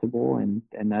possible. And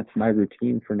that's my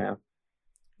routine for now.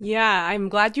 Yeah, I'm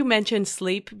glad you mentioned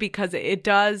sleep because it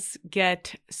does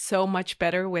get so much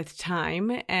better with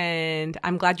time. And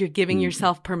I'm glad you're giving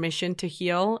yourself permission to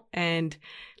heal and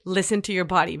listen to your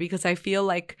body, because I feel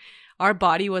like our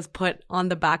body was put on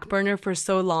the back burner for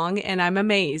so long. And I'm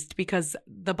amazed because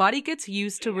the body gets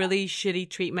used to really shitty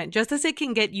treatment. Just as it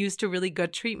can get used to really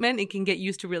good treatment, it can get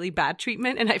used to really bad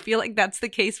treatment. And I feel like that's the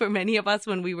case for many of us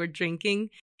when we were drinking.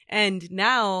 And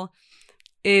now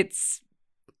it's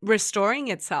restoring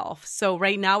itself. So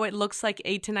right now it looks like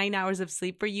 8 to 9 hours of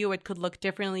sleep for you. It could look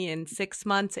differently in 6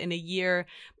 months, in a year,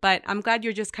 but I'm glad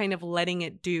you're just kind of letting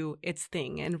it do its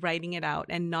thing and writing it out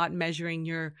and not measuring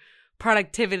your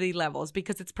productivity levels,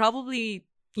 because it's probably,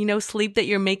 sleep that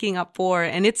you're making up for,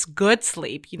 and it's good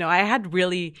sleep.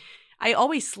 I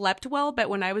always slept well, but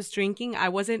when I was drinking, I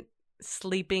wasn't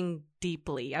sleeping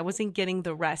deeply. I wasn't getting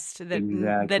the rest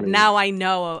that now I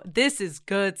know this is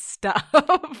good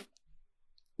stuff.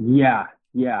 Yeah.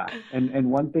 And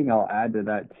one thing I'll add to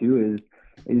that too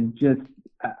is just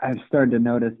I've started to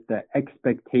notice that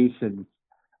expectations,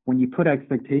 when you put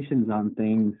expectations on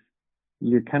things,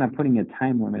 you're kind of putting a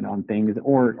time limit on things,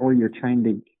 or you're trying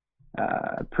to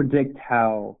predict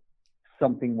how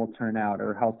something will turn out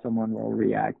or how someone will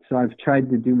react. So I've tried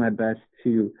to do my best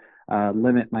to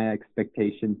limit my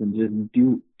expectations and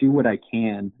just do what I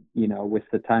can, with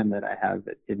the time that I have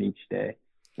in each day.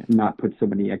 Not put so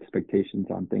many expectations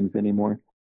on things anymore.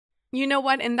 You know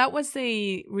what? And that was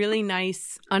a really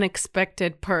nice,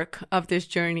 unexpected perk of this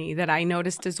journey that I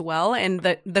noticed as well. And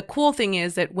the cool thing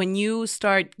is that when you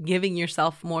start giving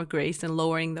yourself more grace and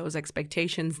lowering those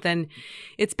expectations, then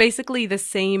it's basically the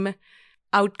same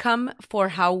outcome for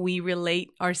how we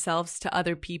relate ourselves to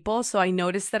other people. So I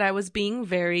noticed that I was being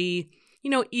very,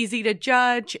 easy to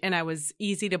judge, and I was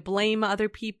easy to blame other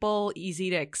people, easy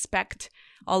to expect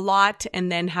a lot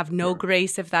and then have no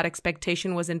grace if that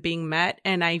expectation wasn't being met.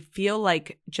 And I feel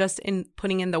like just in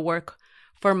putting in the work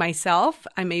for myself,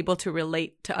 I'm able to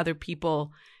relate to other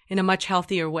people in a much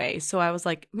healthier way. So I was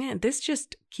like, man, this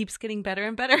just keeps getting better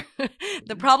and better.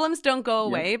 The problems don't go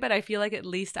away, but I feel like at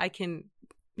least I can,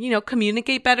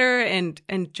 communicate better and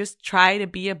just try to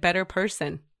be a better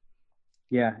person.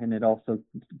 Yeah. And it also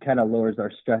kind of lowers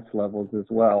our stress levels as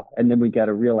well. And then we got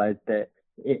to realize that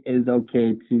it is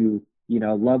okay to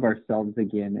love ourselves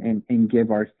again and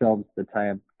give ourselves the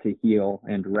time to heal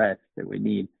and rest that we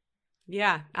need.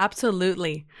 Yeah,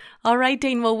 absolutely. All right,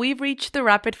 Dane. Well, we've reached the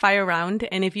rapid fire round.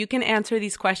 And if you can answer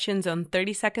these questions in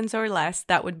 30 seconds or less,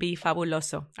 that would be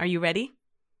fabuloso. Are you ready?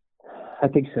 I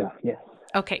think so, yes.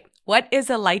 Okay. What is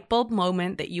a light bulb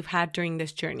moment that you've had during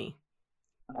this journey?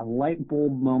 A light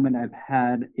bulb moment I've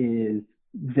had is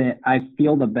that I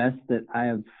feel the best that I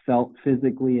have felt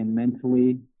physically and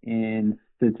mentally, and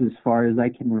that's as far as I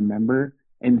can remember.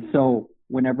 And so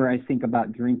whenever I think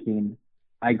about drinking,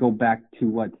 I go back to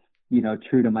what's,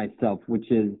 true to myself, which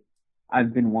is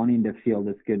I've been wanting to feel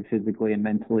this good physically and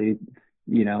mentally,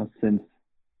 since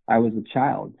I was a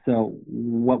child. So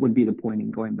what would be the point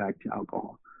in going back to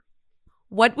alcohol?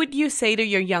 What would you say to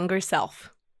your younger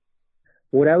self?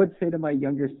 What I would say to my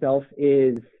younger self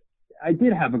is I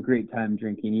did have a great time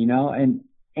drinking,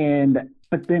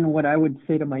 but then what I would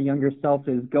say to my younger self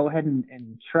is go ahead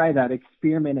and try that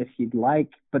experiment if you'd like,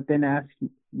 but then ask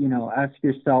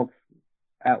yourself,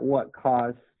 at what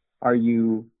cost are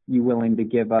you willing to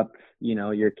give up,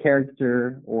 your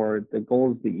character or the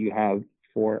goals that you have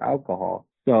for alcohol?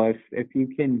 So if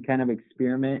you can kind of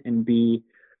experiment and be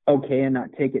okay and not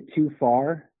take it too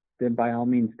far, then by all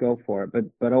means go for it.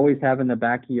 But always have in the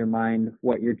back of your mind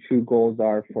what your true goals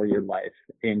are for your life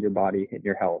and your body and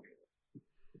your health.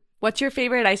 What's your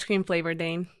favorite ice cream flavor,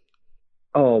 Dane?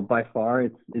 Oh, by far,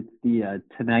 it's the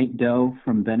Tonight Dough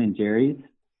from Ben and Jerry's.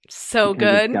 So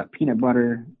Because it's good. got peanut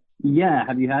butter. Yeah,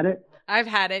 have you had it? I've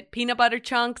had it. Peanut butter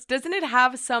chunks. Doesn't it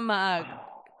have some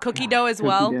cookie Yeah, dough as cookie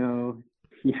well? dough.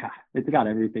 Yeah, it's got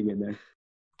everything in there.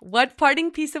 What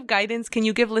parting piece of guidance can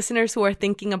you give listeners who are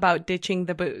thinking about ditching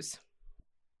the booze?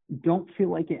 Don't feel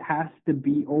like it has to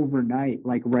be overnight,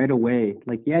 like right away.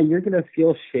 Like, yeah, you're going to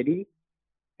feel shitty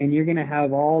and you're going to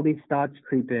have all these thoughts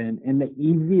creep in. And the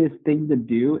easiest thing to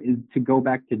do is to go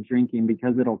back to drinking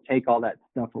because it'll take all that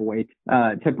stuff away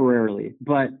temporarily.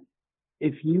 But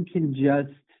if you can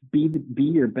just be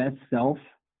your best self,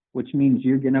 which means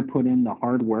you're going to put in the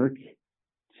hard work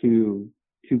to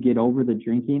get over the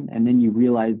drinking, and then you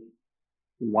realize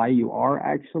why you are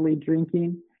actually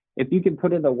drinking. If you can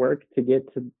put in the work to get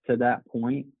to that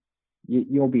point,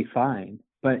 you'll be fine.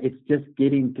 But it's just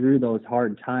getting through those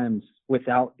hard times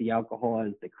without the alcohol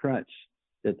as the crutch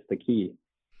that's the key.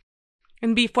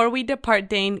 And before we depart,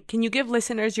 Dane, can you give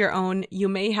listeners your own "you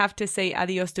may have to say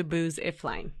adios to booze" if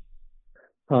line?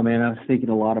 Oh man, I was thinking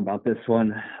a lot about this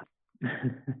one.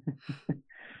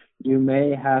 You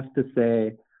may have to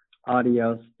say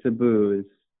adios to booze.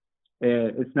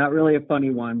 It's not really a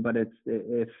funny one, but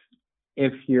it's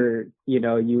if you're,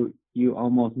 you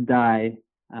almost die,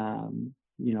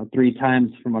 3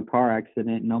 times from a car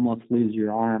accident and almost lose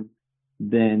your arm,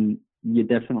 then you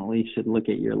definitely should look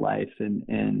at your life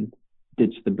and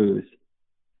ditch the booze.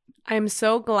 I'm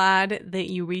so glad that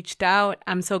you reached out.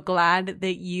 I'm so glad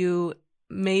that you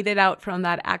made it out from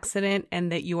that accident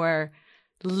and that you are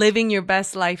living your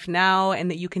best life now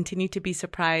and that you continue to be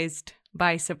surprised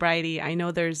by sobriety. I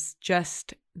know there's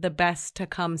just the best to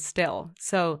come still.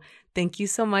 So thank you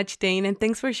so much, Dane, and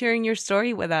thanks for sharing your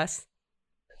story with us.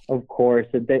 Of course.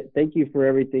 And thank you for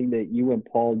everything that you and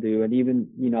Paul do, and even,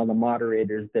 the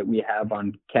moderators that we have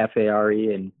on Cafe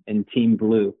RE and Team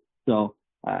Blue. So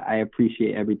I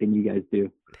appreciate everything you guys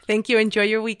do. Thank you. Enjoy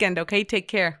your weekend, okay? Take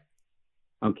care.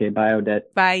 Okay, bye,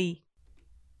 Odette. Bye.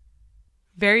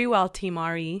 Very well, Team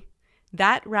RE.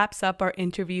 That wraps up our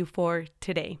interview for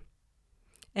today.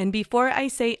 And before I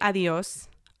say adios,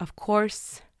 of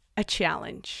course, a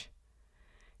challenge.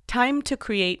 Time to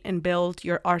create and build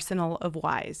your arsenal of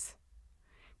whys.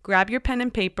 Grab your pen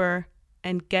and paper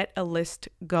and get a list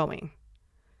going.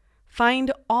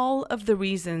 Find all of the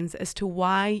reasons as to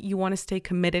why you want to stay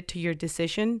committed to your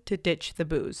decision to ditch the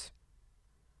booze.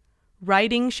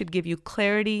 Writing should give you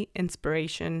clarity,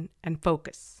 inspiration, and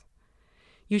focus.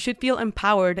 You should feel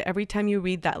empowered every time you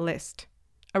read that list,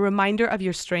 a reminder of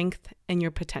your strength and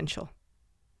your potential.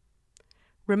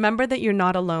 Remember that you're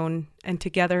not alone, and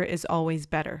together is always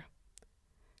better.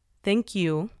 Thank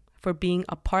you for being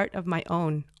a part of my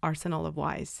own arsenal of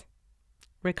whys.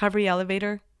 Recovery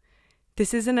Elevator,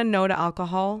 this isn't a no to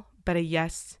alcohol, but a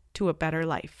yes to a better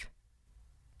life.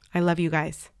 I love you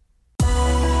guys. Get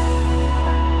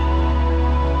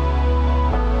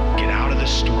out of the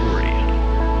story.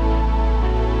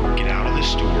 Get out of the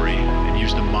story and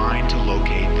use the mind to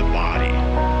locate the body.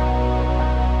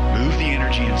 Move the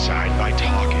energy inside by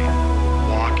talking,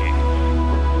 walking,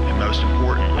 and most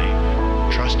importantly,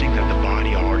 trusting that the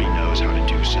body already knows how to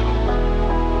do so.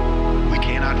 We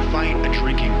cannot fight a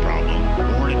drinking problem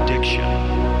or an addiction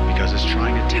because it's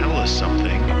trying to tell us something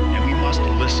and we must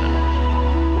listen.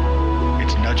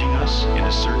 It's nudging us in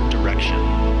a certain direction.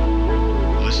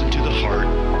 Listen to the heart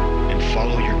and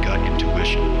follow your gut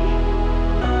intuition.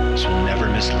 This will never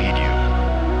mislead you.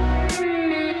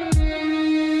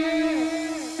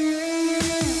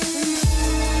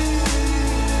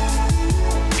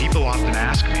 People often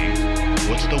ask me,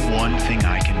 what's the one thing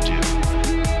I can do?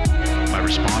 My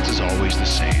response is always the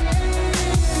same.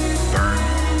 Burn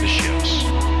the ships.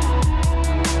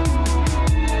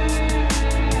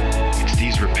 It's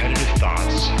these repetitive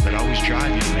thoughts that always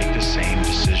drive you to make the same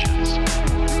decisions.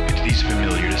 It's these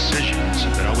familiar decisions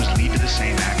that always lead to the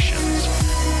same actions.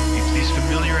 It's these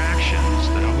familiar actions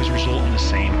that always result in the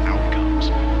same outcomes.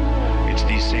 It's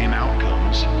these same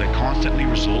outcomes that constantly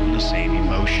result in the same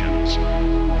emotions.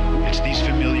 It's these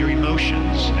familiar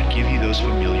emotions that give you those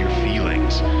familiar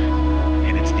feelings.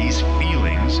 And it's these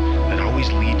feelings that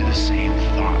always lead to the same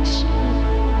thoughts,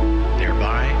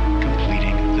 thereby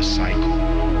completing the cycle.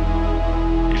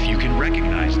 If you can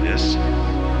recognize this,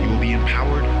 you will be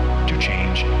empowered to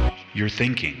change your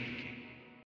thinking.